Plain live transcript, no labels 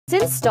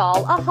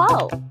Install a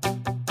hull.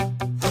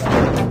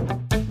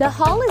 The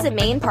hull is a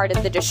main part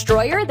of the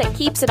destroyer that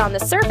keeps it on the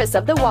surface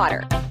of the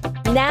water.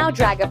 Now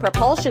drag a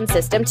propulsion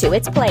system to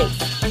its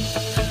place.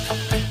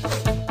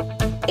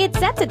 It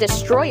sets a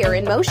destroyer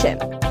in motion.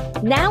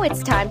 Now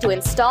it's time to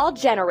install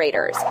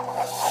generators.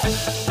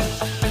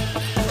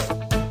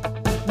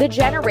 The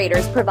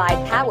generators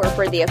provide power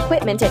for the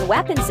equipment and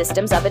weapon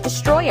systems of a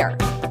destroyer.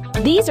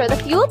 These are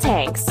the fuel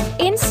tanks.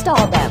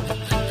 Install them.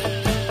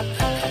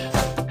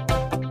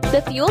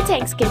 The fuel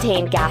tanks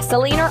contain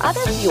gasoline or other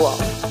fuel.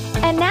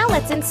 And now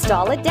let's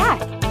install a deck.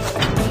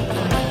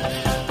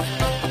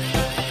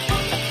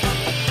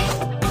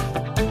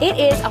 It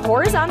is a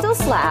horizontal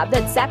slab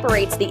that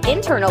separates the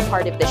internal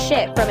part of the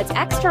ship from its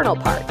external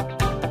part.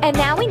 And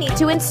now we need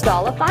to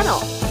install a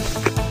funnel.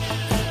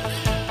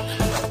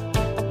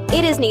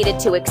 It is needed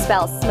to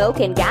expel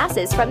smoke and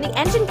gases from the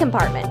engine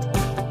compartment.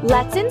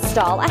 Let's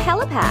install a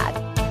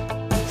helipad.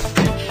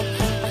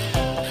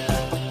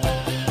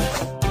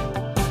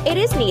 It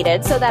is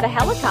needed so that a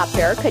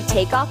helicopter could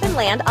take off and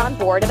land on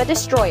board of a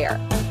destroyer.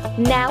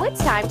 Now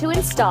it's time to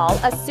install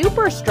a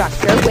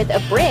superstructure with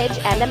a bridge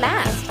and a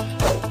mast.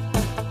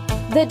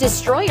 The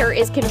destroyer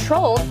is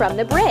controlled from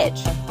the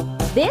bridge.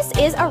 This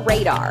is a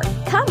radar.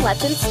 Come,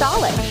 let's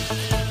install it.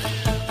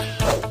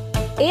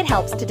 It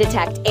helps to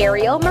detect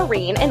aerial,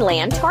 marine, and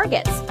land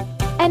targets.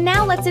 And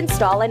now let's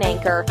install an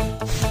anchor.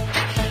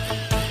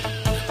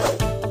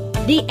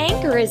 The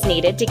anchor is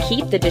needed to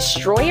keep the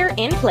destroyer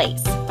in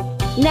place.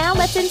 Now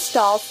let's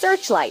install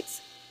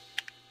searchlights.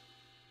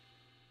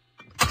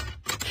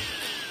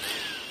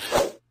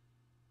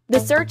 The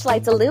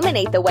searchlights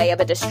illuminate the way of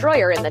a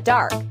destroyer in the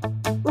dark.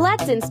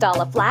 Let's install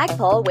a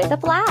flagpole with a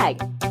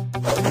flag.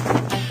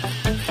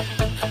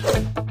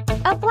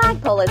 A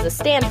flagpole is a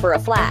stand for a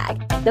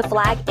flag. The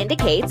flag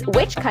indicates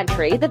which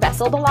country the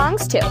vessel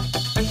belongs to.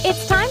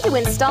 It's time to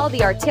install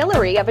the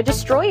artillery of a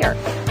destroyer.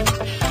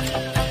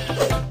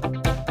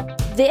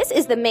 This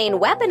is the main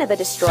weapon of a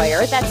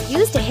destroyer that's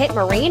used to hit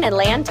marine and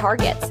land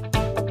targets.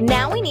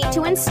 Now we need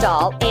to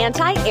install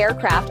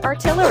anti-aircraft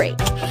artillery.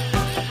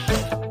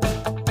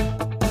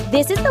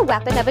 This is the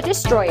weapon of a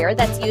destroyer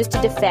that's used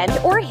to defend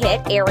or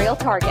hit aerial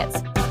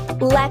targets.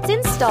 Let's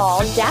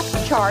install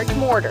depth charge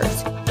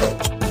mortars.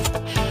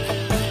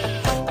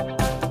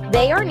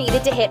 They are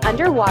needed to hit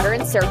underwater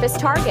and surface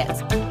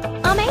targets.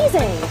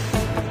 Amazing!